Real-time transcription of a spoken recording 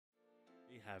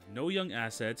have no young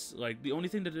assets. Like, the only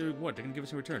thing that they're going to give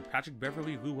us in return? Patrick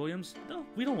Beverley, Lou Williams? No,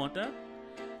 we don't want that.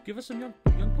 Give us some young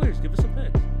players. Give us some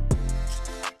picks.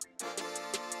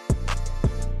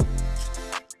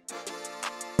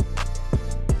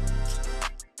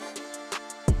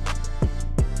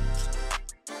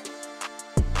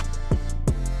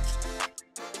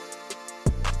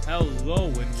 Hello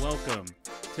and welcome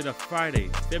to the Friday,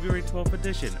 February 12th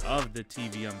edition of the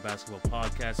TV on Basketball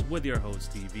podcast with your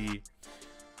host, TV.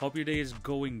 Hope your day is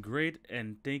going great,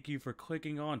 and thank you for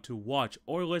clicking on to watch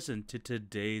or listen to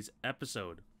today's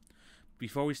episode.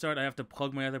 Before we start, I have to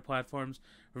plug my other platforms.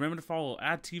 Remember to follow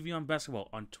at TV on Basketball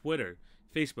on Twitter,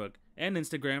 Facebook, and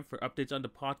Instagram for updates on the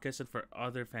podcast and for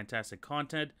other fantastic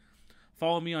content.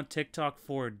 Follow me on TikTok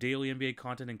for daily NBA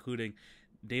content, including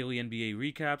daily NBA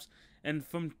recaps. And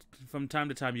from time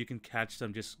to time, you can catch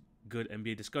some just good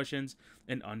NBA discussions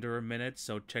in under a minute.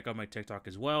 So check out my TikTok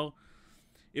as well.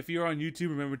 If you're on YouTube,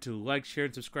 remember to like, share,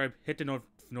 and subscribe. Hit the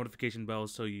notification bell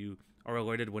so you are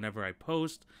alerted whenever I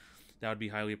post. That would be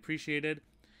highly appreciated.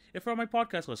 If for all my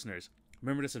podcast listeners,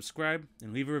 remember to subscribe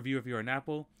and leave a review if you're on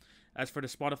Apple. As for the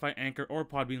Spotify, Anchor, or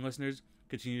Podbean listeners,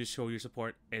 continue to show your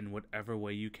support in whatever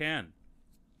way you can.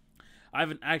 I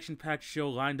have an action-packed show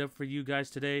lined up for you guys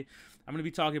today. I'm going to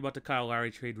be talking about the Kyle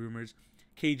Lowry trade rumors,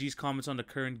 KG's comments on the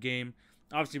current game.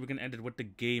 Obviously, we're going to end it with the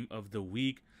game of the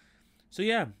week. So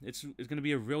yeah, it's going to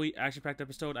be a really action-packed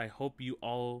episode. I hope you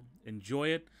all enjoy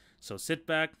it. So sit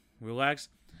back, relax,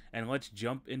 and let's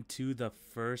jump into the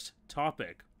first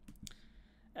topic.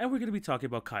 And we're going to be talking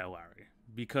about Kyle Lowry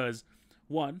because,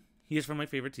 one, he is from my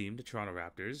favorite team, the Toronto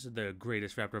Raptors, the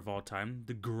greatest Raptor of all time,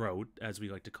 the GROAT, as we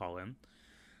like to call him.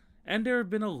 And there have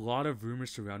been a lot of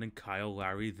rumors surrounding Kyle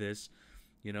Lowry this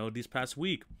past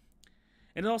week.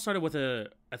 And it all started with an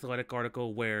Athletic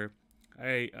article where,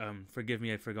 forgive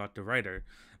me, I forgot the writer,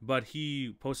 but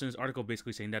he posted his article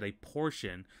basically saying that a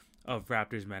portion of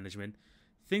Raptors management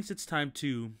thinks it's time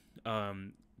to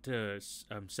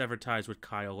sever ties with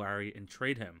Kyle Lowry and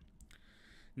trade him.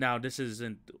 Now, this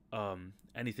isn't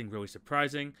anything really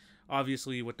surprising.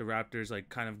 Obviously, with the Raptors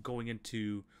kind of going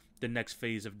into the next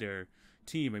phase of their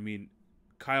team, I mean,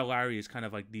 Kyle Lowry is kind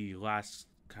of like the last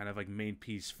kind of like main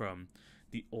piece from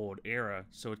the old era,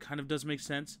 so it kind of does make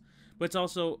sense. But it's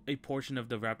also a portion of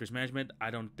the Raptors management. I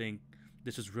don't think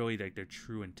this was really like their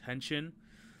true intention.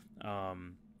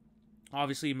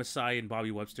 Obviously, Masai and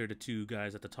Bobby Webster, the two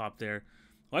guys at the top there,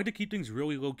 like to keep things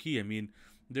really low key. I mean,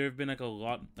 there have been like a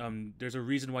lot. There's a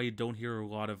reason why you don't hear a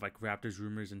lot of like Raptors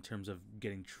rumors in terms of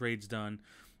getting trades done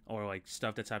or like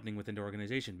stuff that's happening within the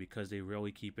organization, because they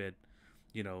really keep it,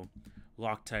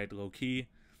 Loctite, low key.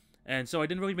 And so I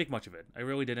didn't really make much of it. I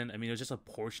really didn't. I mean, it was just a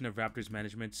portion of Raptors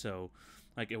management, so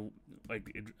I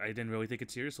didn't really take it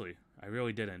seriously. I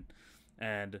really didn't.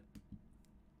 And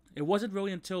it wasn't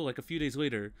really until like a few days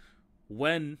later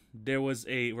when there was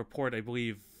a report, I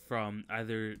believe, from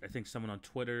either, I think, someone on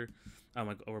Twitter,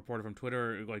 like a reporter from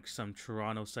Twitter, or like some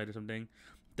Toronto site or something,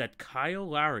 that Kyle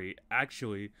Lowry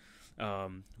actually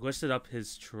listed up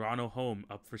his Toronto home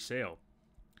up for sale.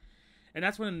 And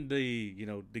that's when the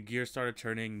gears started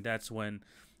turning. That's when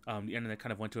the internet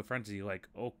kind of went to a frenzy. Like,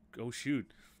 oh shoot,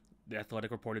 the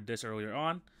Athletic reported this earlier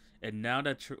on, and now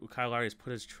that Kyle Lowry has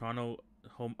put his Toronto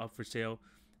home up for sale,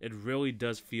 it really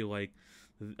does feel like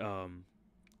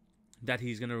that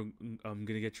he's gonna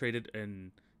get traded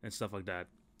and stuff like that.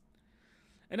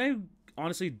 And I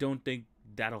honestly don't think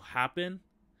that'll happen.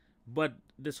 But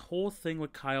this whole thing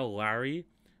with Kyle Lowry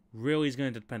really is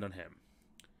gonna depend on him.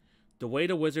 The way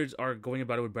the Wizards are going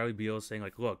about it with Bradley Beal, saying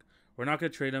like, look, we're not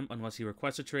going to trade him unless he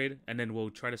requests a trade, and then we'll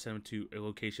try to send him to a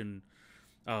location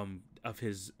of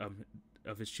his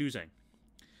choosing.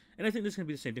 And I think this is going to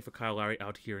be the same thing for Kyle Lowry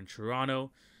out here in Toronto.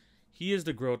 He is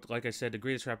the GROAT, like I said, the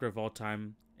greatest Raptor of all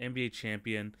time, NBA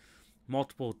champion,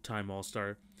 multiple-time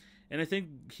Allstar. And I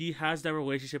think he has that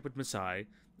relationship with Masai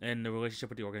and the relationship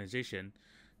with the organization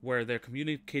where they're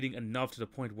communicating enough to the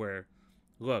point where,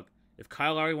 look, if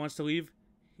Kyle Lowry wants to leave,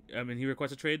 he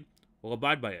requests a trade, we'll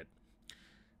abide by it.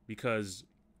 Because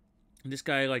this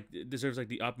guy deserves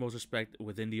the utmost respect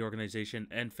within the organization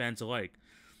and fans alike.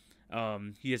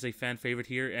 He is a fan favorite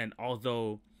here, and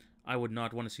although I would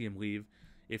not want to see him leave,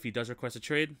 if he does request a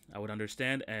trade, I would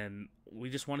understand, and we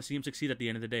just want to see him succeed at the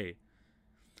end of the day.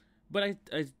 But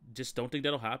I just don't think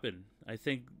that'll happen. I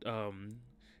think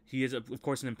he is, of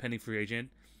course, an impending free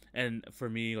agent, and for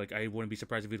me, I wouldn't be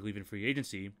surprised if he'd leave in free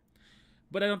agency.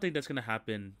 But I don't think that's going to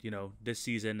happen, this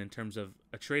season in terms of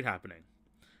a trade happening.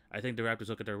 I think the Raptors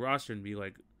look at their roster and be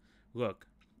like, look,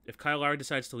 if Kyle Lowry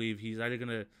decides to leave, he's either going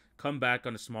to come back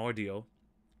on a smaller deal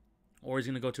or he's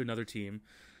going to go to another team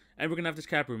And we're going to have this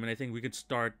cap room, and I think we could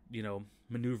start,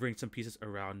 maneuvering some pieces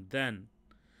around then.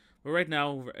 But right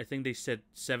now, I think they sit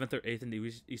 7th or 8th in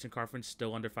the Eastern Conference,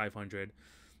 still under 500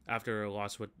 after a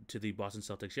loss to the Boston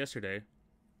Celtics yesterday.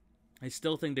 I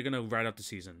still think they're going to ride out the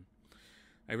season.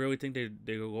 I really think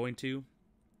they're going to.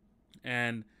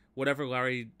 And whatever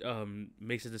Lowry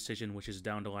makes a decision, which is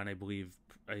down the line, I believe,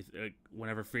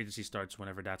 whenever free agency starts,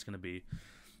 whenever that's going to be,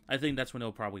 I think that's when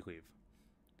they'll probably leave.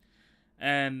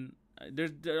 And there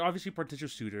are obviously potential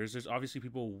suitors. There's obviously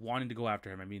people wanting to go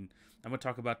after him. I mean, I'm gonna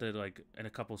talk about that in a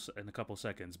couple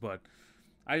seconds, but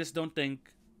I just don't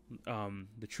think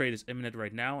the trade is imminent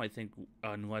right now. I think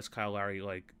unless Kyle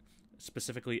Lowry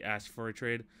specifically asks for a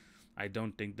trade, I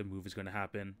don't think the move is going to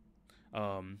happen.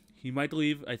 He might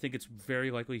leave. I think it's very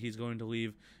likely he's going to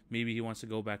leave. Maybe he wants to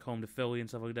go back home to Philly and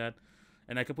stuff like that,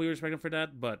 and I completely respect him for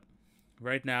that. But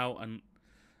right now,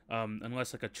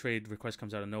 unless a trade request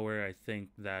comes out of nowhere, I think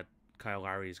that Kyle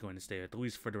Lowry is going to stay at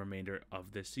least for the remainder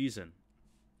of this season.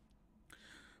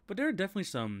 But there are definitely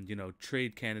some,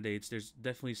 trade candidates. There's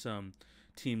definitely some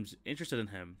teams interested in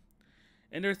him.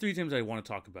 And there are 3 teams I want to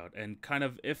talk about. And kind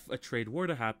of if a trade were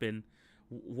to happen,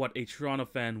 what a Toronto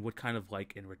fan would kind of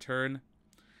like in return.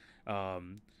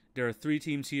 There are 3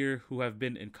 teams here who have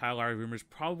been in Kyle Lowry rumors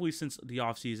probably since the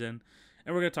offseason.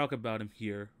 And we're going to talk about him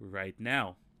here right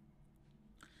now.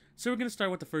 So we're going to start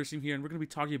with the first team here, and we're going to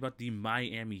be talking about the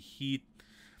Miami Heat.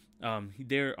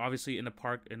 They're obviously in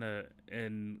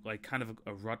kind of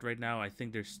a rut right now. I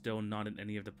think they're still not in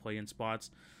any of the play-in spots.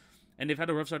 And they've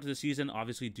had a rough start to the season,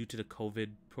 obviously due to the COVID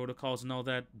protocols and all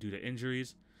that, due to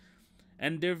injuries.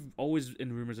 And they're always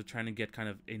in rumors of trying to get kind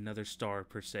of another star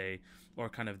per se, or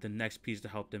kind of the next piece to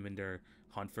help them in their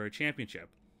hunt for a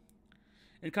championship.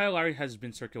 And Kyle Lowry has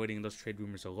been circulating in those trade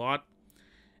rumors a lot.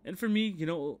 And for me,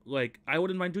 I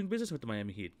wouldn't mind doing business with the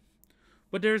Miami Heat.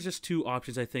 But there's just 2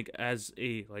 options, I think, as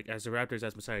the Raptors,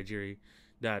 as Masai Ujiri,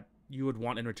 that you would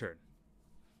want in return.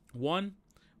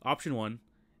 Option 1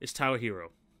 is Tyler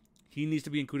Hero. He needs to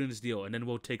be included in this deal, and then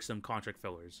we'll take some contract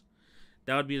fillers.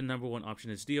 That would be the number 1 option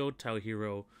in this deal. Tyler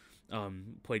Hero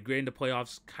played great in the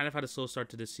playoffs, kind of had a slow start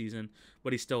to this season,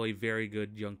 but he's still a very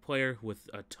good young player with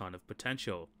a ton of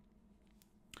potential.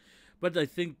 But I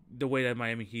think the way that the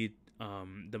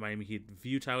Miami Heat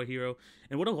view Tyler Hero,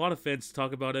 and what a lot of fans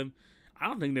talk about him, I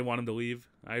don't think they want him to leave.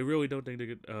 I really don't think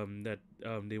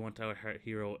they want Tyler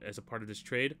Hero as a part of this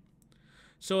trade.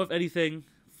 So if anything,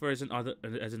 as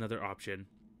another option,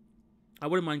 I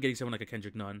wouldn't mind getting someone like a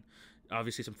Kendrick Nunn,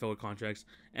 obviously some filler contracts,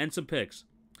 and some picks.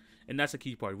 And that's the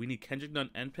key part. We need Kendrick Nunn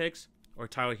and picks, or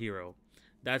Tyler Hero.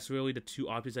 That's really the 2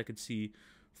 options I could see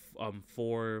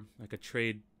for a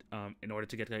trade in order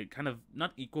to get kind of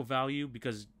not equal value,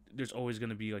 because there's always going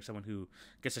to be someone who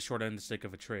gets the short end of the stick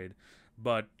of a trade,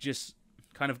 but just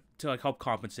kind of to help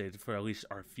compensate for at least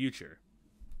our future.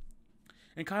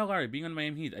 And Kyle Lowry being on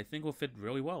Miami Heat, I think will fit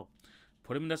really well.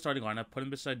 Put him in that starting lineup, put him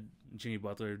beside Jimmy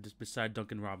Butler, just beside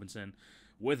Duncan Robinson,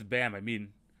 with Bam. I mean,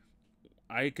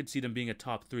 I could see them being a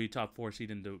top 3, top 4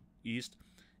 seed in the East.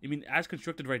 I mean, as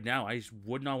constructed right now, I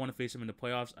would not want to face them in the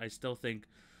playoffs. I still think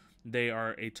they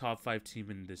are a top 5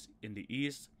 team in the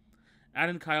East. Add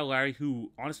in Kyle Lowry,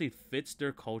 who honestly fits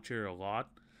their culture a lot,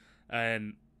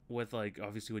 and with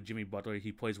obviously with Jimmy Butler,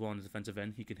 he plays well on the defensive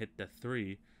end. He can hit the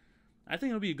 3. I think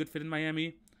it'll be a good fit in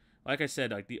Miami. Like I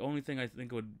said, the only thing I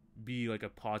think would be a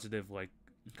positive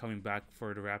coming back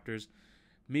for the Raptors,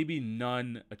 maybe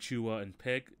Nunn, Achua,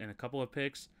 and a couple of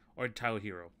picks, or Tyler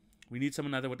Hero. We need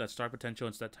someone either with that star potential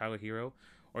instead of Tyler Hero,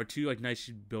 or 2 nice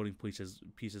building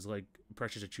pieces like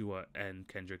Precious Achua and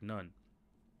Kendrick Nunn.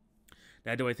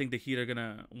 Now, do I think the Heat are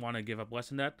gonna want to give up less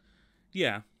than that?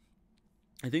 Yeah.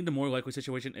 I think the more likely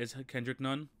situation is Kendrick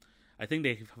Nunn. I think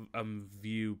they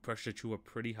view Precious Achua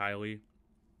pretty highly.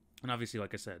 And obviously,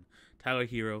 like I said, Tyler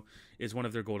Hero is one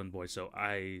of their golden boys, so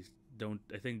I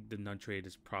think the Nunn trade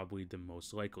is probably the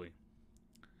most likely.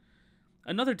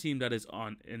 Another team that is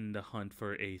in the hunt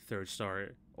for a 3rd star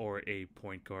or a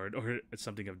point guard or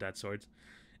something of that sort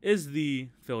is the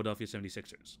Philadelphia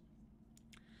 76ers.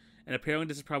 And apparently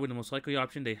this is probably the most likely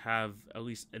option. They have at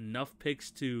least enough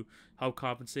picks to help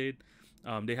compensate.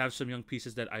 They have some young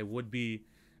pieces that I would be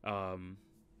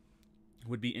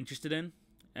interested in.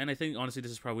 And I think, honestly,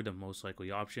 this is probably the most likely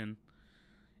option.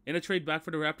 In a trade back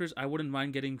for the Raptors, I wouldn't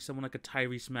mind getting someone like a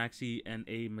Tyrese Maxey and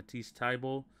a Matisse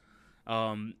Thybulle.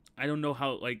 I don't know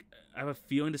how, I have a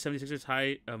feeling the 76ers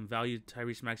value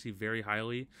Tyrese Maxey very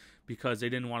highly because they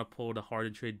didn't want to pull the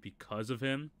Harden trade because of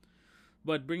him.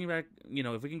 But bringing back,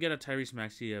 if we can get a Tyrese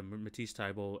Maxey, a Matisse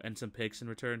Thybulle, and some picks in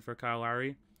return for Kyle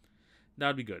Lowry, that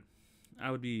would be good.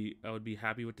 I would be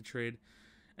happy with the trade.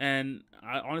 And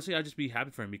honestly, I'd just be happy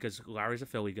for him because Lowry's a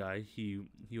Philly guy. He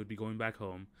would be going back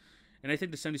home. And I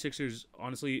think the 76ers,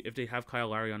 honestly, if they have Kyle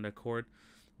Lowry on that court,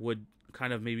 would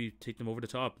kind of maybe take them over the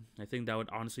top. I think that would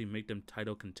honestly make them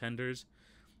title contenders.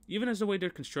 Even as the way they're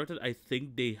constructed, I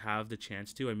think they have the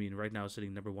chance to. I mean, right now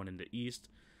sitting number 1 in the East.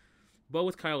 But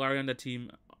with Kyle Lowry on that team,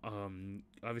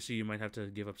 obviously you might have to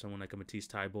give up someone like a Matisse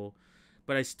Thybulle.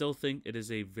 But I still think it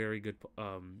is a very good.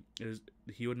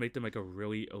 He would make them like a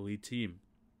really elite team.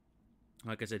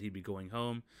 Like I said, he'd be going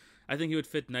home. I think he would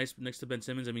fit nice next to Ben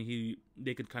Simmons. I mean,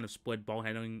 they could kind of split ball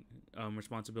handling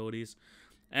responsibilities,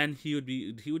 and he would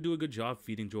do a good job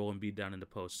feeding Joel Embiid down in the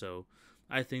post. So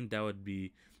I think that would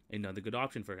be another good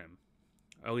option for him,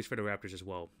 at least for the Raptors as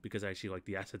well, because I actually like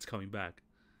the assets coming back.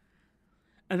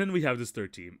 And then we have this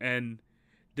third team, and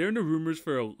they're in the rumors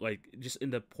for like just in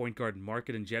the point guard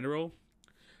market in general.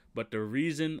 But the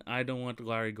reason I don't want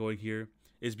Larry going here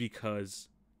is because.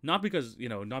 Not because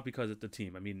it's the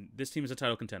team. I mean, this team is a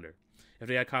title contender. If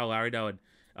they had Kyle Lowry, that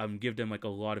would give them like a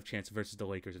lot of chance versus the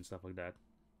Lakers and stuff like that.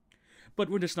 But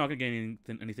we're just not going to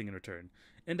get anything in return.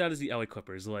 And that is the LA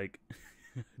Clippers. Like,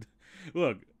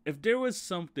 look, if there was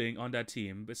something on that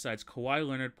team besides Kawhi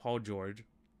Leonard, Paul George,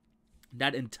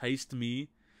 that enticed me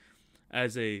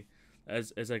as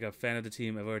like a fan of the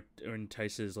team, or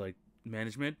entices like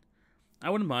management, I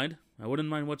wouldn't mind. I wouldn't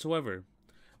mind whatsoever.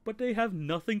 But they have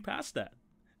nothing past that.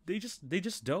 They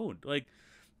just don't. Like,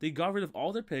 they got rid of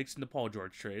all their picks in the Paul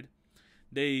George trade.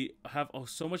 They have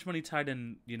so much money tied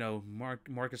in,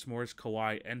 Marcus Morris,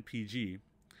 Kawhi, and PG.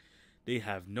 They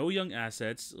have no young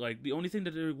assets. Like, the only thing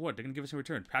that they're going to give us in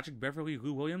return? Patrick Beverley,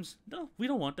 Lou Williams? No, we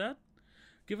don't want that.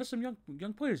 Give us some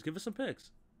young players. Give us some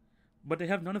picks. But they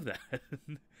have none of that.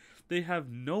 They have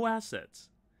no assets.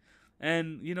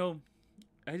 And,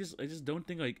 I just don't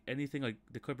think like anything like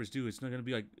the Clippers do. It's not going to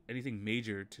be like anything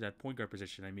major to that point guard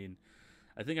position. I mean,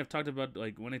 I think I've talked about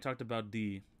like when I talked about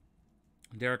the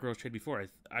Derrick Rose trade before.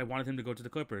 I wanted him to go to the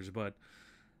Clippers, but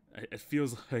it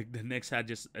feels like the Knicks had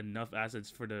just enough assets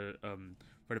for the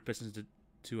Pistons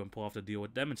to pull off the deal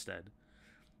with them instead.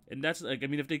 And that's like, I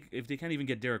mean, if they can't even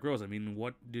get Derrick Rose, I mean,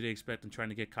 what do they expect in trying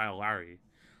to get Kyle Lowry?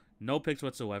 No picks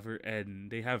whatsoever,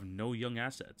 and they have no young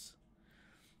assets.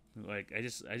 Like, I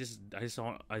just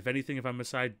don't, if anything, if I'm a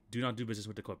side, do not do business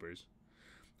with the Clippers.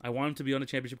 I want him to be on a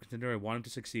championship contender. I want him to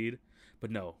succeed.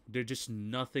 But no, there's just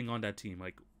nothing on that team.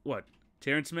 Like, what?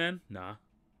 Terrence Mann? Nah.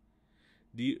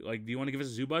 Do you want to give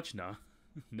us a Zubac? Nah.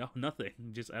 No, nothing.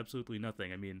 Just absolutely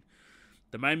nothing. I mean,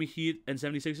 the Miami Heat and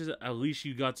 76ers, at least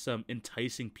you got some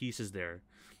enticing pieces there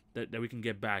that we can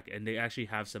get back. And they actually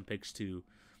have some picks to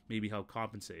maybe help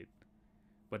compensate.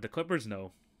 But the Clippers,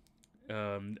 no.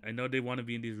 I know they want to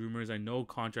be in these rumors. I know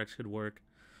contracts could work,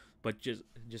 but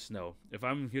just no. If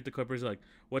I'm here at the Clippers, like,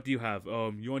 what do you have?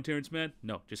 You want Terrence Mann?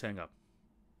 No, just hang up.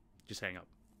 Just hang up.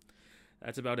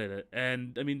 That's about it.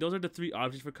 And I mean, those are the three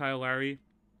options for Kyle Lowry.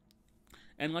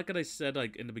 And like I said,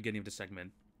 like in the beginning of the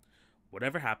segment,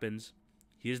 whatever happens,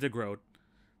 he is the GROAT,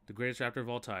 the greatest Raptor of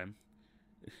all time.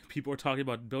 People are talking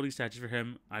about building statues for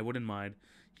him. I wouldn't mind.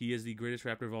 He is the greatest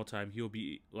Raptor of all time. He will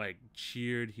be like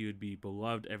cheered. He would be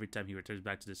beloved every time he returns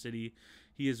back to the city.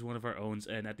 He is one of our owns,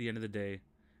 and at the end of the day,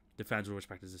 the fans will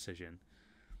respect his decision.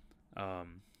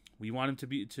 We want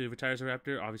him to retire as a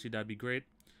Raptor. Obviously, that'd be great.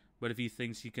 But if he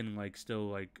thinks he can like still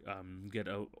like get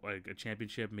a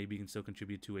championship, maybe he can still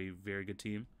contribute to a very good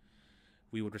team,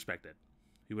 we would respect it.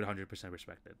 We would 100%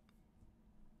 respect it.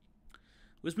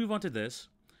 Let's move on to this.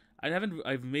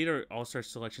 I've made our All-Star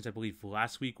selections, I believe,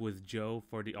 last week with Joe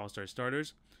for the All-Star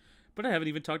starters, but I haven't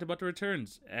even talked about the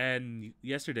returns. And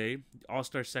yesterday,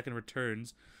 All-Star second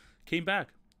returns came back,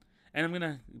 and I'm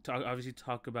gonna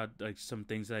talk about like some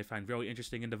things that I find really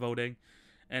interesting in the voting,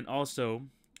 and also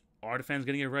are the fans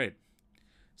getting it right.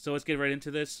 So let's get right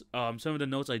into this. Some of the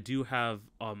notes I do have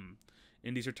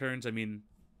in these returns. I mean,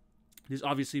 there's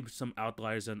obviously some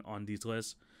outliers on these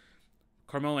lists.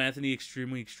 Carmelo Anthony,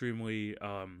 extremely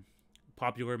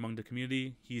popular among the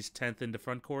community. He's 10th in the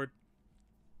front court.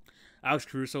 Alex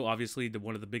Caruso, obviously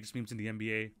one of the biggest memes in the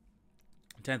NBA.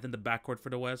 10th in the backcourt for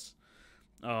the West.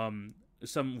 Some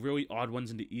really odd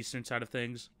ones in the eastern side of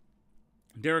things.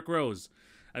 Derrick Rose.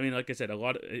 I mean, like I said,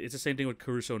 it's the same thing with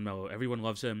Caruso and Melo. Everyone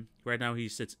loves him. Right now, he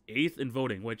sits 8th in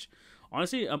voting, which,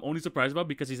 honestly, I'm only surprised about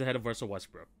because he's ahead of Russell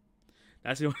Westbrook.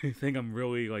 That's the only thing I'm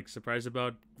really like surprised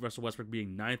about. Russell Westbrook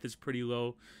being 9th is pretty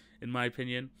low, in my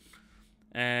opinion.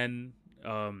 And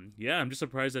yeah, I'm just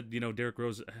surprised that Derrick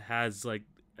Rose has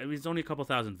it's only a couple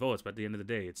thousand votes, but at the end of the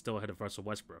day, it's still ahead of Russell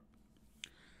Westbrook.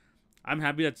 I'm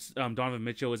happy that Donovan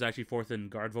Mitchell is actually 4th in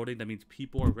guard voting. That means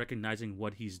people are recognizing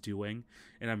what he's doing,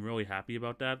 and I'm really happy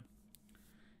about that.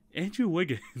 Andrew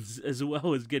Wiggins as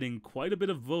well is getting quite a bit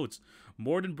of votes,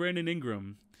 more than Brandon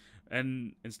Ingram,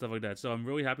 and stuff like that. So I'm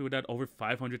really happy with that. Over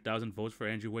 500,000 votes for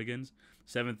Andrew Wiggins,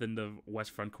 7th in the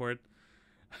West front court.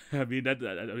 I mean, I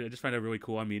just find that really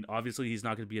cool. I mean, obviously he's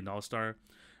not going to be an All-Star,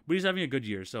 but he's having a good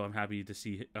year, so I'm happy to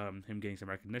see him getting some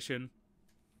recognition.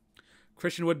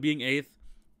 Christian Wood being 8th.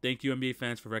 Thank you, NBA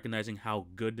fans, for recognizing how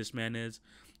good this man is.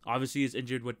 Obviously, he's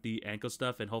injured with the ankle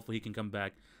stuff, and hopefully he can come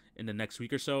back in the next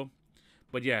week or so.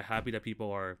 But yeah, happy that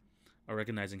people are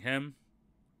recognizing him.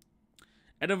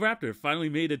 And the Raptor finally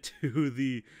made it to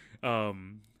the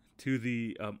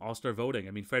All-Star voting.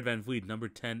 I mean, Fred VanVleet, number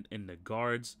 10 in the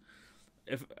guards.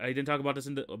 If I didn't talk about this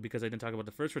because I didn't talk about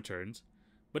the first returns,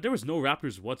 but there was no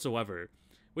Raptors whatsoever,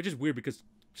 which is weird because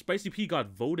Spicy P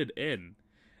got voted in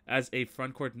as a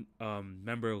front court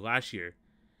member last year,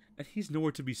 and he's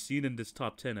nowhere to be seen in this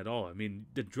top 10 at all. I mean,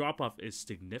 the drop off is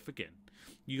significant.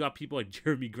 You got people like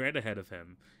Jeremy Grant ahead of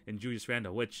him and Julius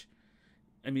Randle, which,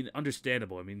 I mean,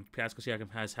 understandable. I mean, Pascal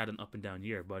Siakam has had an up and down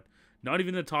year, but not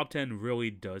even the top 10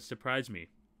 really does surprise me.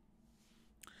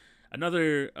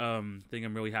 Another thing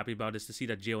I'm really happy about is to see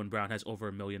that Jaylen Brown has over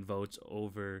 1 million votes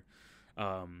over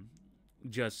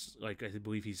just like I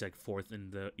believe he's like 4th in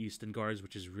the Eastern guards,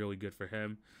 which is really good for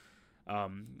him.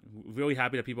 Really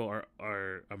happy that people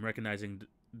are recognizing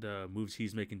the moves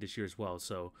he's making this year as well.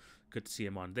 So good to see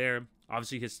him on there.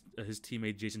 Obviously, his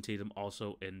teammate Jason Tatum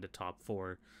also in the top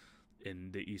 4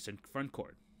 in the Eastern front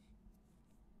court.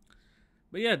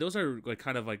 But yeah, those are like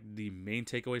kind of like the main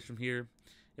takeaways from here.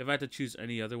 If I had to choose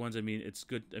any other ones, I mean, it's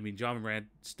good. I mean, John Morant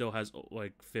still has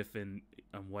like 5th in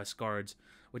West guards,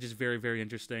 which is very, very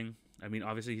interesting. I mean,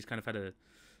 obviously he's kind of had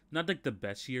not like the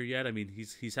best year yet. I mean,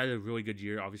 he's had a really good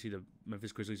year. Obviously, the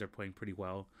Memphis Grizzlies are playing pretty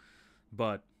well,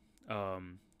 but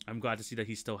I'm glad to see that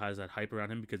he still has that hype around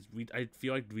him because I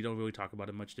feel like we don't really talk about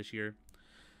him much this year.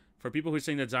 For people who are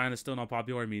saying that Zion is still not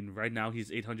popular, I mean, right now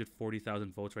he's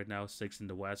 840,000 votes right now, 6th in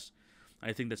the West.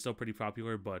 I think that's still pretty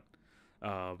popular, but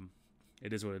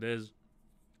it is what it is.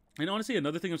 And honestly,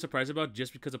 another thing I'm surprised about,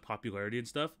 just because of popularity and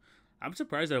stuff, I'm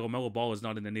surprised that LaMelo Ball is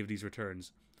not in any of these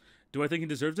returns. Do I think he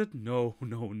deserves it? No.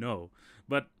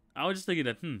 But I was just thinking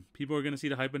that, people are going to see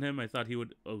the hype in him. I thought he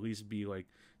would at least be like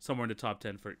somewhere in the top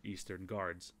 10 for Eastern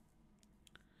guards.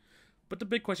 But the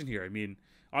big question here, I mean,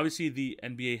 obviously the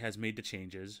NBA has made the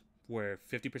changes where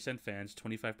 50% fans,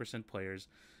 25% players,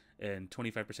 and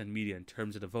 25% media in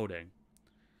terms of the voting.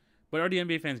 But are the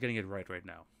NBA fans getting it right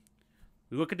now?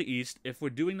 We look at the East. If we're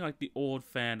doing like the old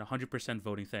fan 100%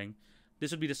 voting thing,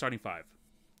 this would be the starting 5.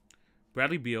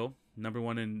 Bradley Beal, number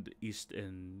 1 in the East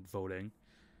in voting.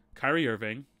 Kyrie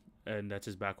Irving, and that's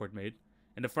his backcourt mate.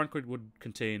 And the front court would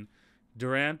contain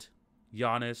Durant,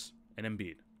 Giannis, and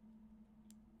Embiid.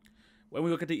 When we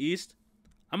look at the East,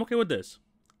 I'm okay with this.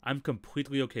 I'm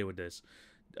completely okay with this.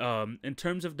 In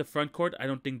terms of the front court, I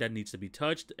don't think that needs to be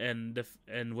touched. And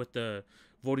with the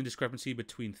voting discrepancy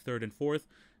between 3rd and 4th,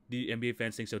 the NBA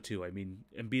fans think so too. I mean,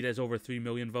 Embiid has over 3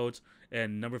 million votes,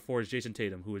 and number 4 is Jason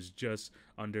Tatum, who is just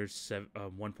under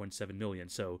 1.7 million.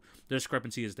 So the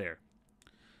discrepancy is there.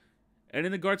 And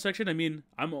in the guard section, I mean,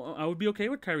 I would be okay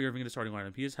with Kyrie Irving in the starting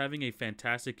lineup. He is having a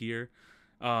fantastic year.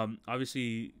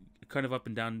 Obviously, kind of up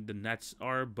and down the Nets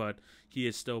are, but he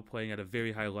is still playing at a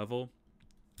very high level.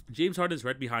 James Harden is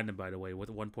right behind him, by the way, with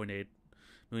 1.8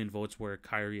 million votes, where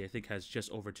Kyrie, I think, has just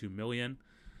over 2 million.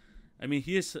 I mean,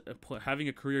 he is having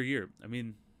a career year. I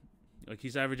mean, like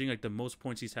he's averaging like the most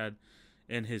points he's had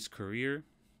in his career.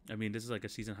 I mean, this is like a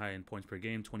season high in points per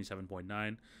game,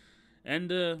 27.9.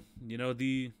 And, you know,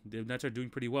 the Nets are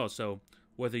doing pretty well. So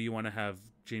whether you want to have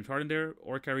James Harden there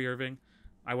or Kyrie Irving,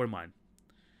 I wouldn't mind.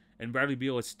 And Bradley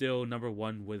Beal is still number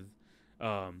 1 with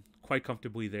quite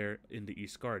comfortably there in the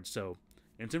East guard. So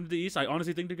in terms of the East, I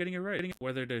honestly think they're getting it right.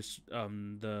 Whether there's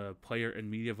the player and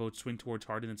media votes swing towards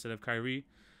Harden instead of Kyrie,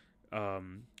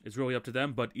 it's really up to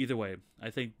them. But either way,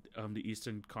 I think the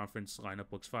Eastern Conference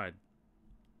lineup looks fine.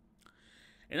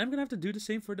 And I'm going to have to do the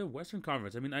same for the Western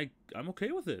Conference. I mean, I'm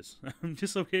okay with this. I'm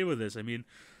just okay with this. I mean,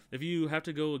 if you have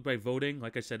to go by voting,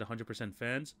 like I said, 100%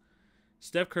 fans,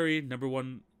 Steph Curry, number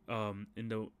 1 in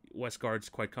the West guards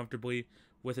quite comfortably.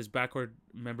 With his backcourt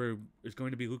member is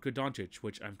going to be Luka Doncic,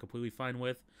 which I'm completely fine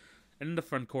with. And in the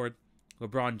front court,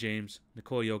 LeBron James,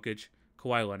 Nikola Jokic,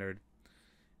 Kawhi Leonard.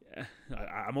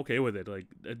 I'm okay with it. Like,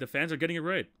 the fans are getting it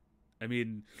right. I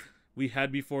mean, we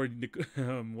had before,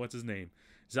 what's his name?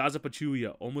 Zaza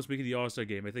Pachulia almost making the All-Star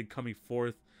game. I think coming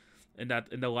 4th. In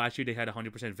the last year, they had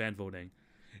 100% fan voting.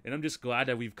 And I'm just glad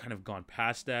that we've kind of gone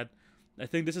past that. I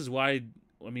think this is why,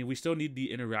 I mean, we still need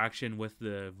the interaction with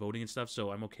the voting and stuff,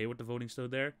 so I'm okay with the voting still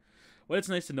there. But it's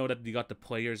nice to know that you got the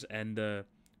players and the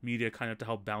media kind of to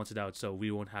help balance it out, so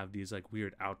we won't have these like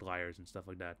weird outliers and stuff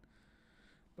like that.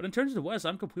 But in terms of the West,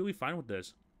 I'm completely fine with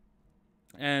this.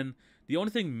 And the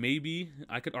only thing maybe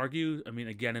I could argue, I mean,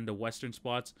 again, in the Western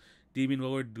spots, Damian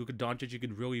Lillard, Luka Doncic, you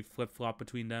could really flip-flop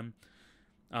between them.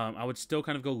 I would still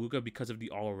kind of go Luka because of the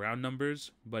all-around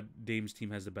numbers, but Dame's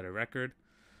team has the better record.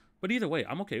 But either way,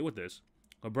 I'm okay with this.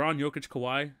 LeBron, Jokic,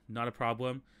 Kawhi, not a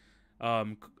problem.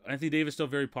 Anthony Davis still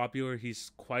very popular.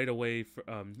 He's quite away,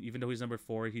 even though he's number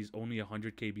 4, he's only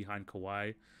 100K behind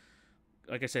Kawhi.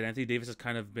 Like I said, Anthony Davis has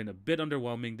kind of been a bit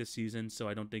underwhelming this season, so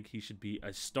I don't think he should be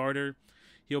a starter.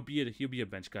 He'll be a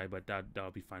bench guy, but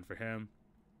that'll be fine for him.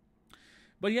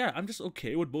 But yeah, I'm just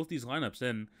okay with both these lineups,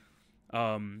 and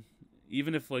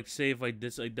even if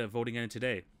the voting ended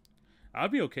today,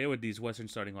 I'd be okay with these Western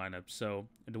starting lineups. So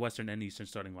the Western and Eastern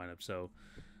starting lineups. So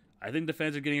I think the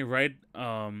fans are getting it right.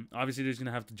 Obviously, there's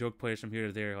gonna have to joke players from here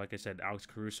to there. Like I said, Alex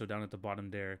Caruso down at the bottom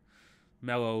there.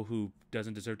 Melo, who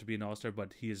doesn't deserve to be an All-Star,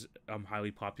 but he is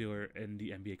highly popular in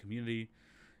the NBA community.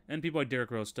 And people like Derrick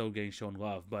Rose still getting shown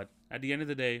love. But at the end of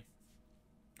the day,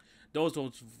 those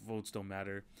votes don't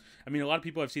matter. I mean, a lot of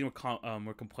people I've seen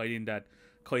were complaining that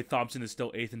Klay Thompson is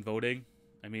still 8th in voting.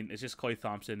 I mean, it's just Klay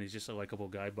Thompson. He's just a likable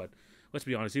guy. But let's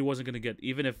be honest, he wasn't going to get,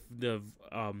 even if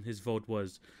his vote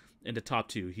was in the top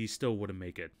 2, he still wouldn't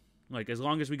make it. Like, as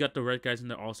long as we got the right guys in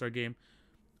the All-Star game,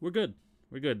 we're good.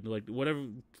 We're good. Like, whatever,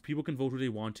 people can vote who they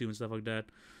want to and stuff like that.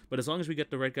 But as long as we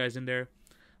get the right guys in there,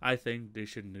 I think there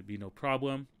shouldn't be no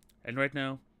problem. And right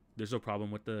now, there's no problem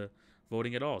with the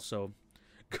voting at all. So,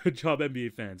 good job,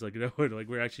 NBA fans. Like, like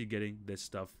we're actually getting this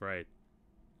stuff right.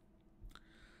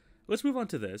 Let's move on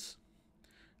to this.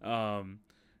 I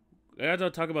got to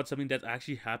talk about something that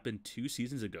actually happened 2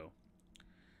 seasons ago.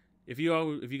 If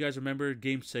you guys remember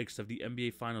Game 6 of the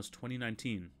NBA Finals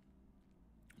 2019,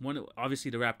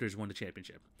 obviously the Raptors won the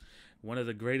championship. One of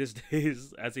the greatest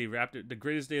days as a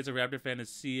Raptor fan is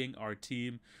seeing our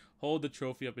team hold the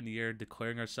trophy up in the air,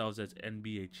 declaring ourselves as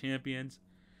NBA champions.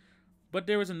 But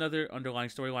there was another underlying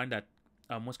storyline that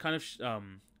was kind of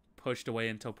pushed away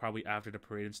until probably after the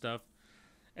parade and stuff.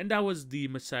 And that was the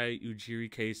Masai Ujiri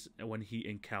case when he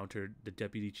encountered the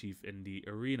deputy chief in the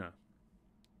arena.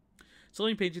 So let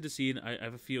me paint you the scene. I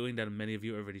have a feeling that many of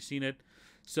you have already seen it.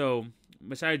 So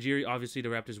Masai Ujiri, obviously the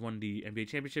Raptors won the NBA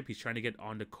championship. He's trying to get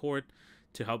on the court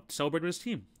to help celebrate with his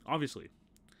team, obviously.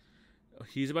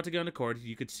 He's about to get on the court.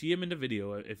 You could see him in the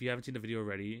video. If you haven't seen the video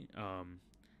already,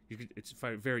 it's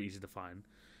very easy to find.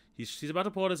 He's about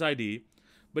to pull out his ID,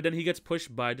 but then he gets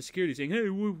pushed by the security saying, "Hey,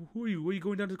 who are you? Where are you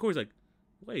going down to the court?" He's like,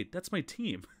 "Wait, that's my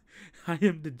team. I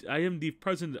am the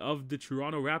president of the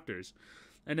Toronto Raptors."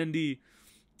 And then the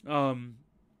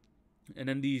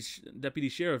deputy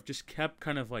sheriff just kept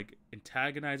kind of like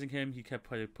antagonizing him. He kept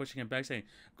pushing him back, saying,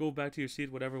 "Go back to your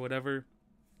seat, whatever."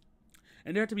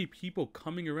 And there had to be people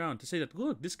coming around to say that,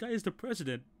 "Look, this guy is the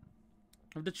president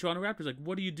of the Toronto Raptors. Like,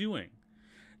 what are you doing?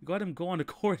 Let him go on the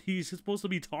court. He's supposed to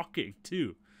be talking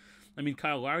too." I mean,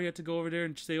 Kyle Lowry had to go over there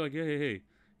and say like, hey,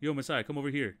 yo, Masai, come over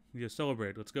here. You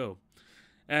celebrate. Let's go.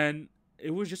 And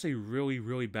it was just a really,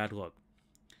 really bad look.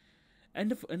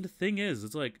 And the thing is,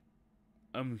 it's like,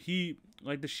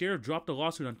 the sheriff dropped a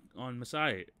lawsuit on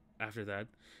Masai after that.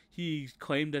 He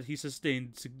claimed that he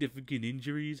sustained significant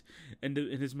injuries in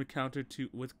his encounter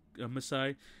with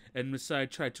Masai, and Masai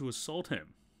tried to assault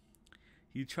him.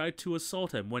 He tried to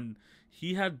assault him when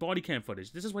he had body cam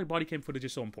footage. This is why body cam footage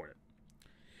is so important.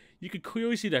 You could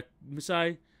clearly see that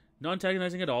Masai, not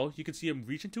antagonizing at all, you could see him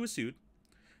reach into his suit,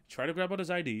 try to grab out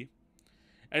his ID,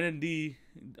 and then the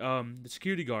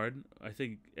security guard, I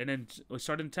think, and then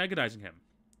started antagonizing him.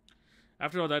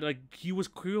 After all that, like, he was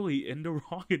clearly in the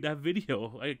wrong in that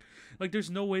video. Like there's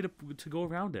no way to go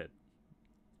around it.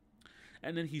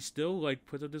 And then he still, like,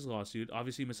 puts up this lawsuit.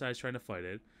 Obviously, Masai's trying to fight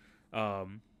it.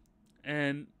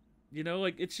 And, you know,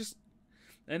 like, it's just...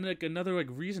 And, like, another, like,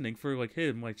 reasoning for, like,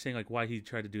 him, like, saying, like, why he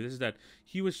tried to do this is that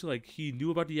he was, like, he knew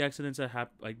about the accidents that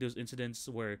happened, like, those incidents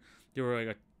where there were,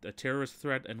 like, a terrorist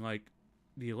threat and, like,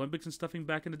 the Olympics and stuffing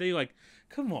back in the day. Like,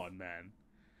 come on, man.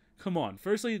 Come on.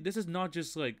 Firstly, this is not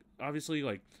just, like, obviously,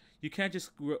 like, you can't just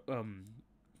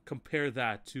compare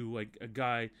that to, like, a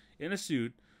guy in a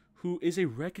suit who is a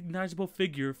recognizable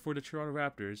figure for the Toronto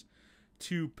Raptors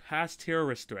to past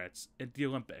terrorist threats at the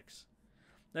Olympics.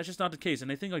 That's just not the case.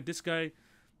 And I think, like, this guy,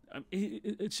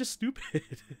 it's just stupid.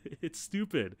 It's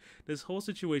stupid. This whole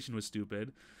situation was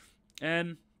stupid.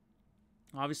 And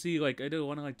obviously, like, I don't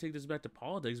want to, like, take this back to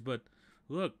politics, but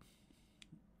look,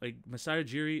 like, Masai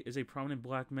Ujiri is a prominent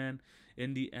black man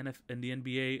in the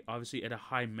NBA, obviously at a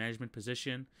high management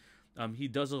position. He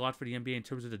does a lot for the NBA in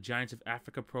terms of the Giants of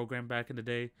Africa program back in the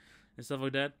day and stuff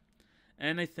like that.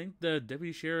 And I think the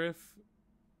deputy sheriff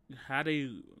had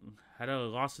a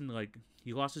loss in, like,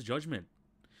 he lost his judgment.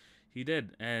 He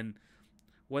did, and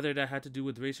whether that had to do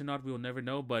with race or not, we will never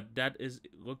know. But that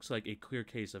looks like a clear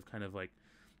case of kind of like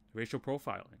racial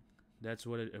profiling. That's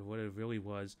what it really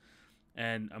was.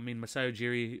 And I mean, Masai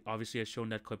Ujiri obviously has shown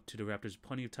that clip to the Raptors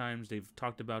plenty of times. They've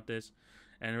talked about this,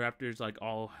 and the Raptors like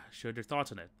all shared their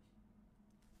thoughts on it.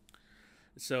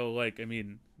 So like, I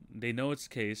mean, they know it's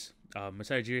the case.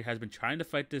 Masai Ujiri has been trying to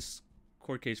fight this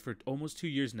court case for almost 2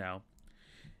 years now,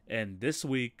 and this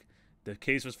week the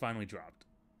case was finally dropped.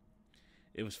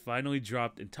 It was finally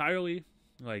dropped entirely.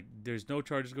 Like, there's no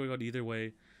charges going on either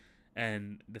way,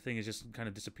 and the thing is just kind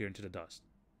of disappearing into the dust.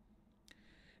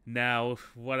 Now,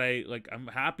 I'm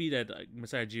happy that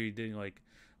Masai Ujiri didn't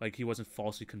like he wasn't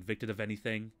falsely convicted of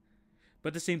anything, but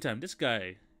at the same time, this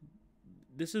guy,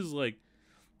 this is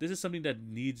something that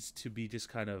needs to be just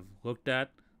kind of looked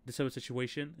at, this type of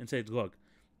situation, and say, look,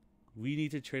 we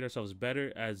need to treat ourselves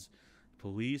better as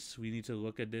police. We need to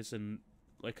look at this and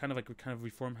kind of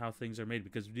reform how things are made,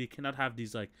 because we cannot have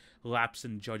these like lapse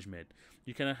in judgment.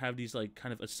 You cannot have these like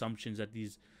kind of assumptions that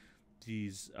these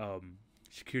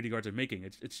security guards are making.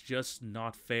 It's just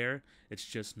not fair. It's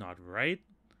just not right.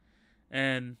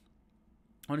 And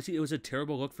honestly, it was a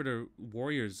terrible look for the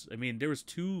Warriors. I mean, there was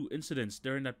 2 incidents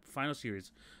during that final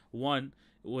series. One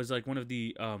was like one of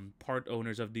the part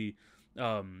owners of the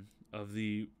Golden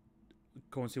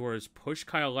State Warriors pushed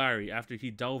Kyle Lowry after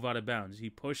he dove out of bounds. He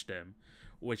pushed him,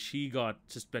 which he got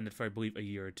suspended for, I believe, a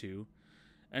year or 2.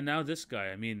 And now this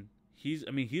guy, he's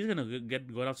gonna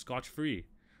get off scotch-free,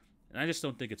 and I just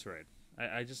don't think it's right.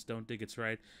 I just don't think it's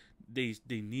right. They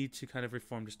need to kind of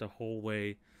reform just the whole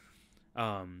way,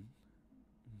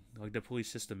 like the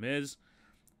police system is.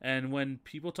 And when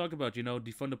people talk about,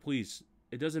 defund the police,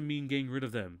 it doesn't mean getting rid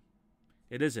of them.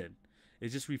 It isn't.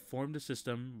 It's just reform the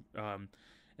system,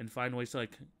 and find ways to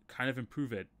like kind of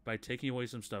improve it by taking away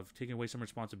some stuff, taking away some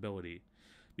responsibility.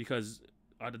 Because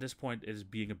at this point, it is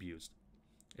being abused.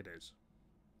 It is.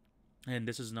 And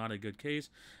this is not a good case.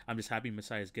 I'm just happy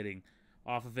Masai is getting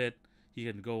off of it. He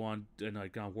can go on and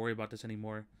like not worry about this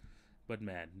anymore. But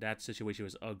man, that situation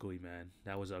was ugly, man.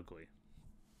 That was ugly.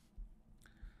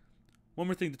 One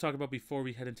more thing to talk about before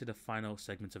we head into the final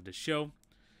segments of the show.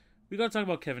 We got to talk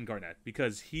about Kevin Garnett,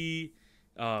 because he,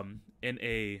 I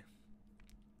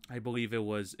believe it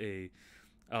was an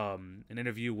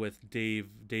interview with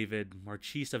David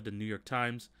Marchese of the New York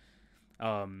Times.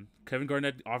 Kevin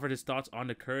Garnett offered his thoughts on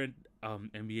the current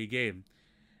NBA game.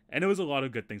 And it was a lot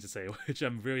of good things to say, which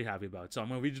I'm really happy about. So I'm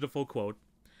going to read you the full quote.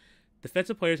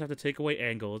 Defensive players have to take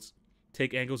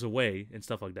angles away, and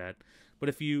stuff like that. But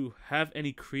if you have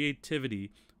any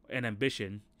creativity and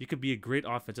ambition, you could be a great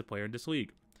offensive player in this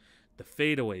league. The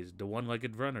fadeaways, the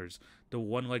one-legged runners, the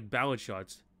one-leg ballot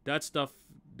shots, that stuff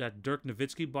that Dirk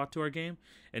Nowitzki brought to our game.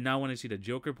 And now when I see the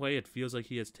Joker play, it feels like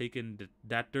he has taken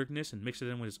that Dirkness and mixed it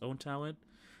in with his own talent.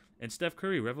 And Steph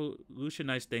Curry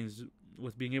revolutionized things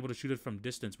with being able to shoot it from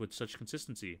distance with such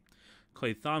consistency.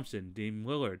 Klay Thompson, Dame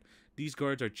Lillard, these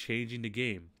guards are changing the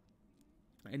game.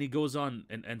 And he goes on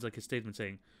and ends like his statement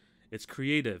saying, it's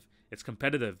creative, it's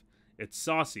competitive, it's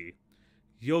saucy.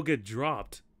 You'll get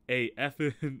dropped. A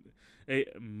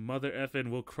mother effing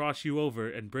will cross you over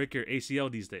and break your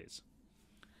ACL these days.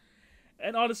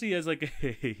 And honestly, as like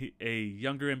a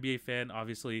younger NBA fan,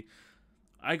 obviously,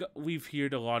 we've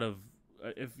heard a lot of,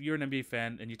 if you're an NBA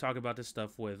fan and you talk about this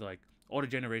stuff with like older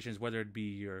generations, whether it be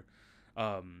your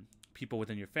people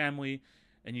within your family,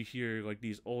 and you hear like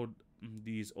these older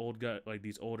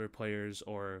players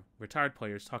or retired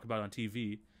players talk about it on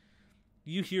TV,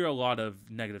 you hear a lot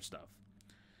of negative stuff.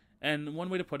 And one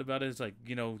way to put about it is like,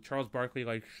 Charles Barkley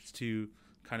likes to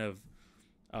kind of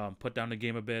put down the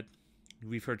game a bit.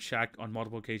 We've heard Shaq on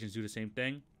multiple occasions do the same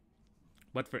thing.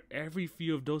 But for every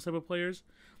few of those type of players,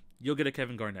 you'll get a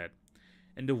Kevin Garnett.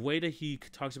 And the way that he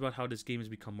talks about how this game has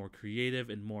become more creative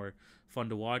and more fun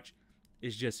to watch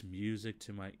is just music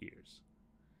to my ears.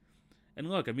 And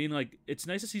look, it's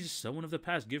nice to see just someone of the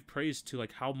past give praise to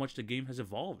like how much the game has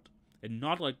evolved, and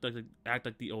not like act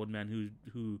like the old man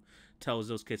who tells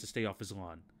those kids to stay off his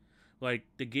lawn. Like,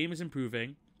 the game is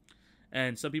improving,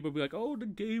 and some people will be like, "Oh, the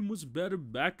game was better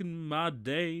back in my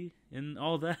day," and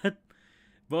all that.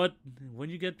 But when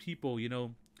you get people,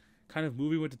 kind of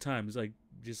moving with the times, like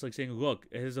just like saying, "Look,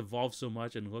 it has evolved so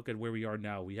much, and look at where we are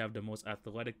now. We have the most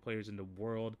athletic players in the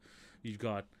world. You've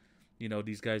got."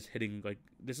 These guys hitting, like,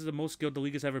 this is the most skilled the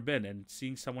league has ever been. And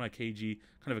seeing someone like KG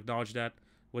kind of acknowledge that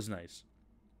was nice.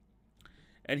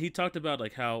 And he talked about,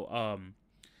 like, how,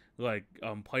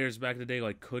 players back in the day,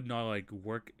 like, could not, like,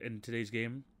 work in today's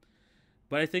game.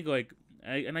 But I think, like,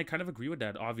 I kind of agree with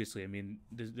that. Obviously, I mean,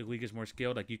 the league is more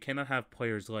skilled. Like, you cannot have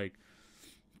players like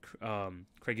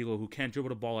Craig Elo who can't dribble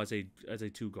the ball as a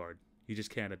two guard. He just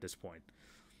can't at this point.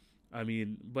 I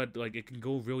mean, but like it can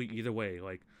go really either way.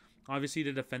 Like, obviously,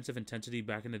 the defensive intensity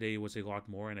back in the day was a lot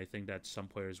more, and I think that some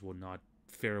players will not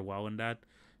fare well in that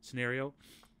scenario.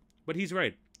 But he's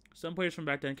right. Some players from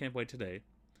back then can't play today,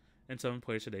 and some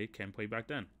players today can play back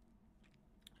then.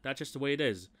 That's just the way it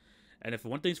is. And if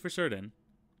one thing's for certain,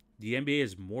 the NBA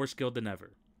is more skilled than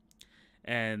ever.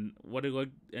 And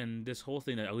and this whole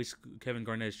thing that at least Kevin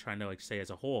Garnett is trying to like say as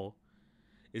a whole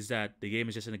is that the game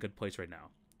is just in a good place right now.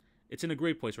 It's in a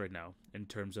great place right now in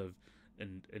terms of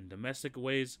in domestic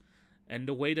ways, and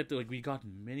the way that we got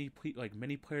many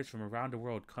players from around the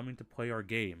world coming to play our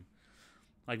game.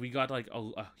 Like, we got like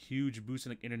a huge boost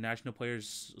in like international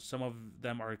players. Some of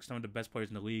them are some of the best players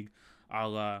in the league, a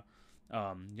la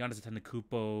Giannis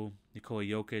Antetokounmpo, Nikola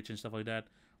Jokic, and stuff like that.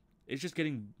 It's just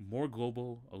getting more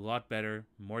global, a lot better,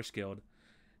 more skilled.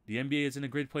 The NBA is in a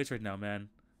great place right now, man,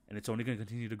 and it's only going to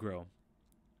continue to grow.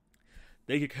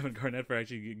 Thank you, Kevin Garnett, for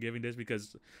actually giving this,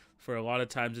 because for a lot of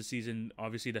times this season,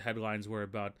 obviously the headlines were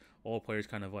about all players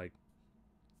kind of like,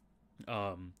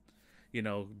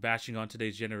 bashing on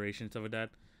today's generation and stuff like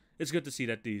that. It's good to see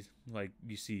that you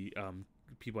see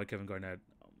people like Kevin Garnett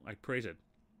like praise it.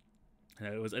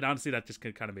 And honestly, that just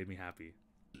kind of made me happy.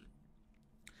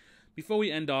 Before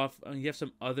we end off, you have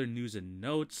some other news and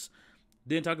notes.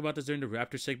 Didn't talk about this during the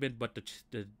Raptors segment, but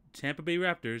the Tampa Bay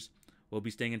Raptors will be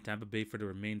staying in Tampa Bay for the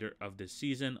remainder of this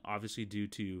season, obviously due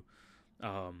to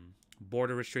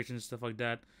border restrictions and stuff like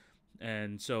that.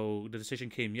 And so the decision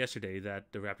came yesterday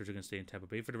that the Raptors are going to stay in Tampa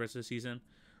Bay for the rest of the season.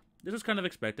 This was kind of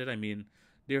expected. I mean,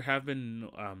 there have been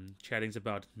chattings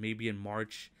about maybe in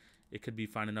March it could be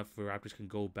fine enough for Raptors can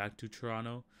go back to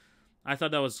Toronto. I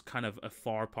thought that was kind of a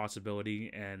far possibility,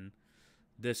 and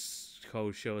this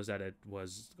code shows that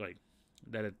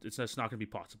it's just not going to be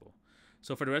possible.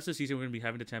 So for the rest of the season, we're going to be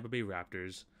having the Tampa Bay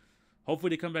Raptors. Hopefully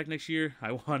they come back next year.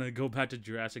 I want to go back to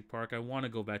Jurassic Park. I want to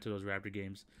go back to those Raptor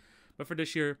games. But for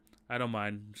this year, I don't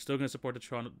mind. I'm still going to support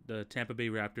the Tampa Bay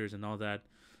Raptors and all that.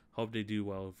 Hope they do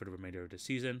well for the remainder of the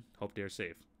season. Hope they're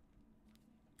safe.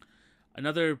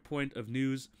 Another point of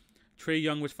news, Trae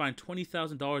Young was fined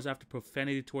 $20,000 after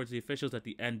profanity towards the officials at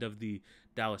the end of the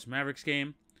Dallas Mavericks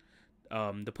game.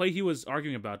 The play he was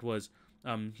arguing about was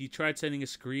he tried sending a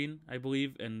screen, I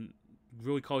believe, and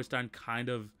Rui Cauley-Stein kind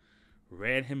of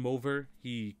ran him over.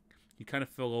 He kind of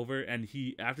fell over, and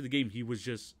after the game he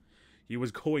was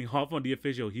going off on the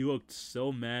official. He looked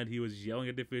so mad. He was yelling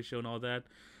at the official and all that.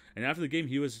 And after the game,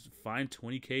 he was fined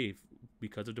 $20,000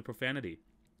 because of the profanity.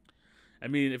 I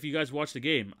mean, if you guys watched the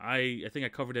game, I think I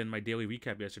covered it in my daily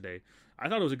recap yesterday. I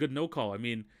thought it was a good no call. I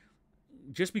mean,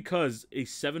 just because a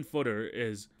 7-footer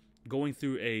is going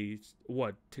through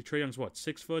Trae Young's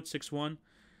 6 foot, 6'1",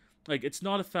 like, it's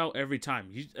not a foul every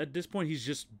time. At this point, he's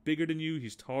just bigger than you.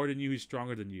 He's taller than you. He's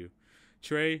stronger than you.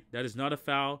 Trae, that is not a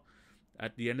foul.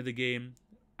 At the end of the game,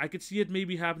 I could see it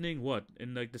maybe happening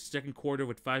in like the second quarter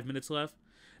with 5 minutes left.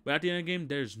 But at the end of the game,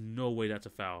 there's no way that's a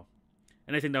foul.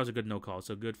 And I think that was a good no call.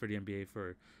 So good for the NBA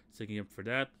for sticking up for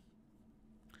that.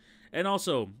 And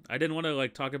also, I didn't want to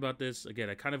talk about this again.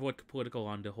 I kind of went political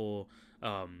on the whole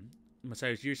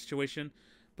Masai Ujiri situation.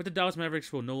 But the Dallas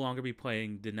Mavericks will no longer be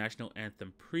playing the national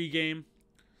anthem pregame.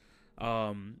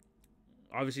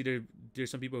 Obviously,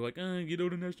 there's some people who are like,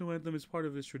 the national anthem is part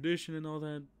of this tradition and all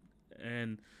that.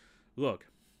 And look,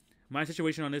 my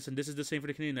situation on this, and this is the same for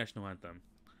the Canadian national anthem.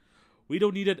 We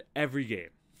don't need it every game.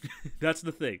 That's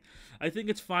the thing. I think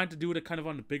it's fine to do it kind of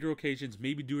on the bigger occasions.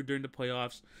 Maybe do it during the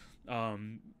playoffs.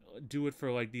 Do it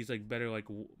for these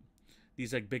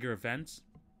bigger events.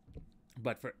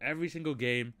 But for every single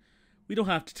game, we don't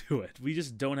have to do it. We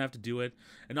just don't have to do it.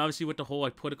 And obviously, with the whole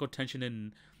political tension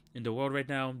in the world right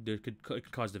now, it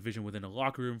could cause division within a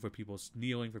locker room, for people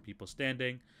kneeling, for people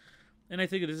standing. And I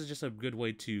think this is just a good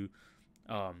way to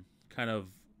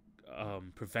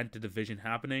prevent the division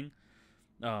happening.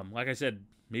 Like I said,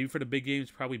 maybe for the big games,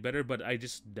 probably better, but I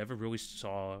just never really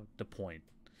saw the point.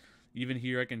 Even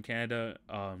here in Canada,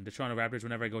 the Toronto Raptors,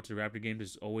 whenever I go to the Raptor game,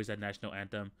 there's always that national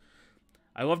anthem.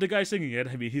 I love the guy singing it.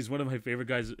 I mean, he's one of my favorite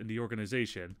guys in the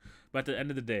organization. But at the end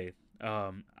of the day,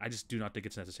 I just do not think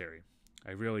it's necessary.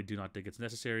 I really do not think it's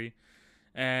necessary.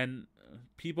 And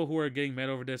people who are getting mad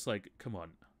over this, come on.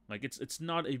 It's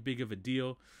not a big of a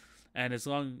deal. And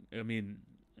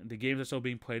the games are still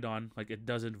being played on. It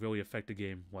doesn't really affect the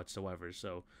game whatsoever.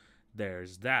 So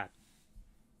there's that.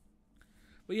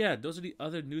 But yeah, those are the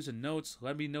other news and notes.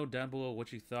 Let me know down below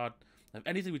what you thought of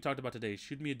anything we talked about today.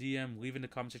 Shoot me a DM, leave in the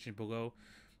comment section below.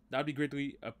 That would be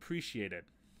greatly appreciated.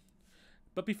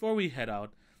 But before we head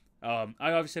out, I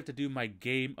obviously have to do my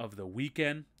game of the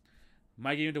weekend.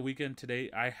 My game of the weekend today,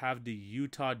 I have the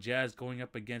Utah Jazz going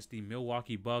up against the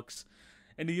Milwaukee Bucks.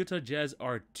 And the Utah Jazz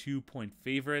are 2-point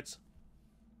favorites.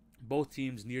 Both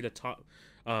teams near the top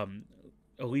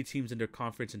elite teams in their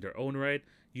conference in their own right.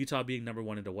 Utah being number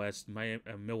 1 in the West.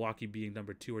 Milwaukee being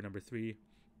number 2 or number 3.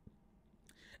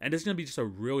 And this is going to be just a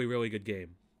really, really good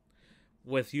game.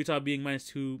 With Utah being minus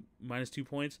two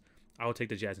points, I will take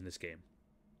the Jazz in this game.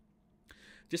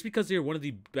 Just because they're one of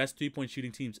the best 3-point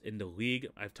shooting teams in the league.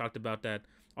 I've talked about that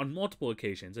on multiple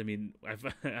occasions. I mean,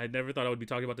 I never thought I would be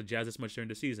talking about the Jazz this much during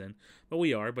the season. But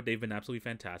we are, but they've been absolutely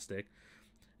fantastic.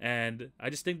 And I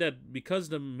just think that because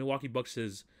the Milwaukee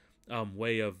Bucks'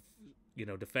 way of,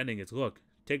 defending is, look,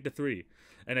 take the 3.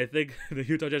 And I think the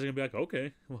Utah Jazz are going to be like,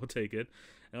 okay, we'll take it.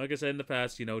 And like I said in the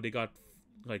past, they got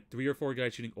like 3 or 4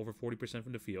 guys shooting over 40%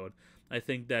 from the field. I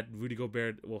think that Rudy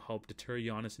Gobert will help deter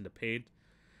Giannis in the paint.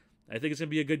 I think it's going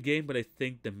to be a good game, but I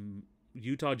think the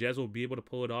Utah Jazz will be able to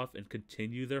pull it off and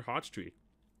continue their hot streak.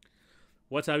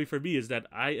 What's happy for me is that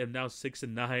I am now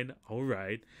 6-9. All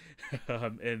right,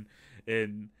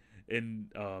 in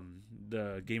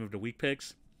the game of the week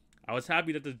picks. I was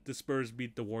happy that the Spurs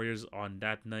beat the Warriors on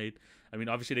that night. I mean,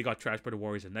 obviously they got trashed by the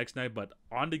Warriors the next night, but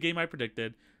on the game I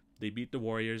predicted, they beat the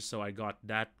Warriors, so I got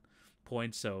that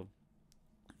point. So,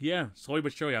 yeah, slowly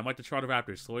but surely, I'm like the Toronto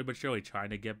Raptors, slowly but surely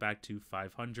trying to get back to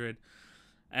 500.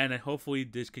 And hopefully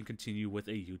this can continue with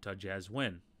a Utah Jazz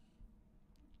win.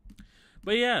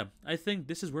 But yeah, I think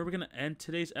this is where we're going to end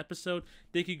today's episode.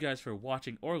 Thank you guys for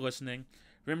watching or listening.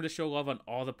 Remember to show love on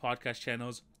all the podcast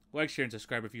channels. Like, share, and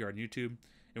subscribe if you are on YouTube.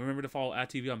 And remember to follow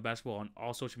 @TV on Basketball on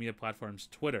all social media platforms,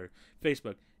 Twitter,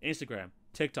 Facebook, Instagram,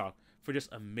 TikTok, for just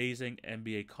amazing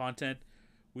NBA content.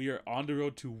 We are on the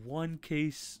road to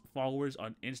 1K followers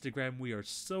on Instagram. We are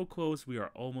so close. We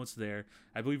are almost there.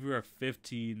 I believe we are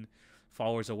 15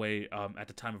 followers away at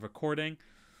the time of recording.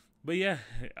 But yeah,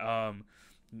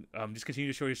 just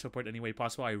continue to show your support any way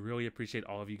possible. I really appreciate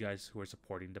all of you guys who are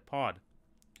supporting the pod.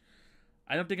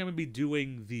 I don't think I'm going to be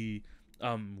doing the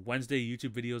Wednesday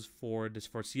YouTube videos for this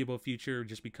foreseeable future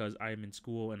just because I am in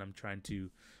school and I'm trying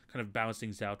to kind of balance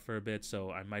things out for a bit,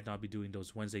 so I might not be doing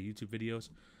those Wednesday YouTube videos.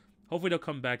 Hopefully they'll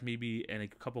come back maybe in a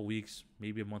couple weeks,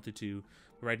 maybe a month or two.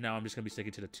 But right now I'm just going to be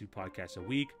sticking to the 2 podcasts a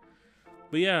week.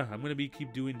 But yeah, I'm going to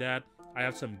keep doing that. I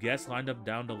have some guests lined up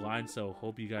down the line, so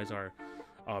hope you guys are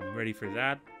ready for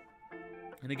that.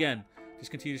 And again, just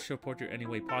continue to support your any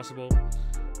way possible.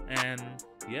 And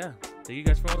yeah, thank you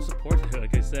guys for all the support,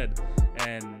 like I said.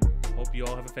 And hope you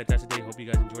all have a fantastic day. Hope you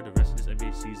guys enjoy the rest of this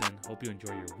NBA season. Hope you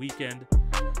enjoy your weekend.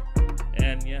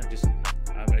 And yeah, I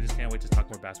just can't wait to talk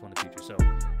more basketball in the future.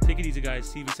 So take it easy,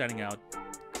 guys. TV signing out.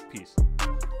 Peace.